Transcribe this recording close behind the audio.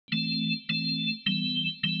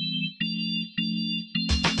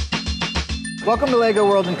Welcome to LEGO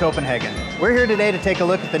World in Copenhagen. We're here today to take a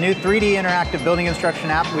look at the new 3D interactive building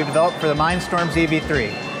instruction app we've developed for the MINDSTORMS EV3.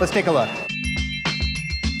 Let's take a look.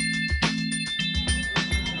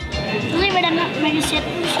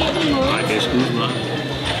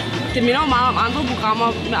 Det minder jo meget om andre programmer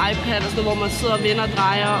med iPad, og sådan, hvor man sidder og vender og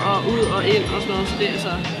drejer og ud og ind og sådan noget. Så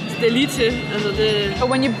det er lige til. Altså det... But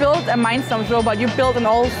when you build a MINDSTORMS robot, you build on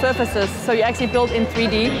all surfaces, so you actually build in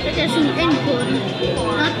 3D. Jeg kan zoome ind på den,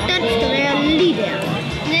 og den skal være lige der.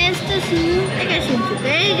 Næste side, jeg kan zoome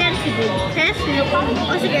tilbage igen, så det er passende,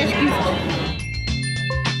 og så kan jeg skifte.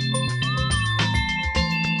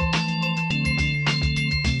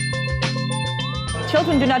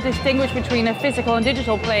 Children do not distinguish between a physical and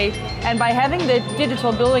digital play, and by having the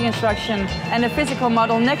digital building instruction and a physical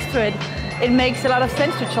model next to it, it makes a lot of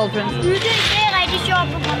sense to children. Det er rigtig sjovt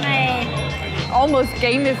på grund af... Almost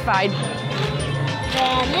gamified.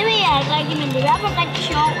 Ja, det ved jeg ikke rigtigt, men det er i hvert fald rigtig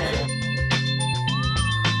sjovt.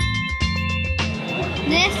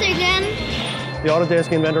 Næste igen. The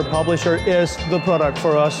Autodesk Inventor Publisher is the product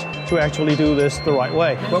for us to actually do this the right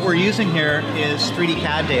way. What we're using here is 3D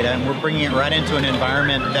CAD data, and we're bringing it right into an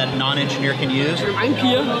environment that a non-engineer can use. Mange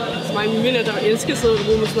piger, så mange mænd, der elsker at sidde og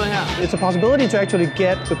bruge sådan her. It's a possibility to actually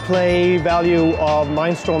get the play value of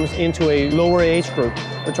MINDSTORMS into a lower age group.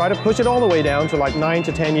 We try to push it all the way down to like 9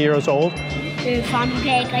 to 10 years old. Faren, du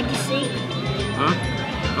kan ikke rigtig se.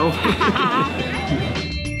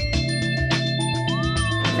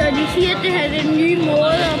 Så de siger, at det her er den nye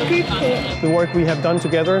måde at bygge på. The work we have done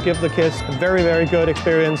together give the kids a very, very good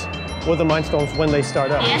experience with the MINDSTORMS when they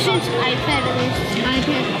start out. Jeg synes iPad er bedst.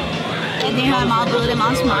 iPad. Ja, det her er meget bedre, det er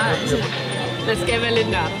meget smart. Altså. Man skal være lidt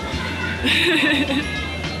nørd.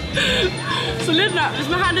 Så lidt nørd. Hvis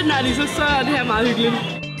man har lidt nørd i sig, så er det her meget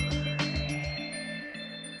hyggeligt.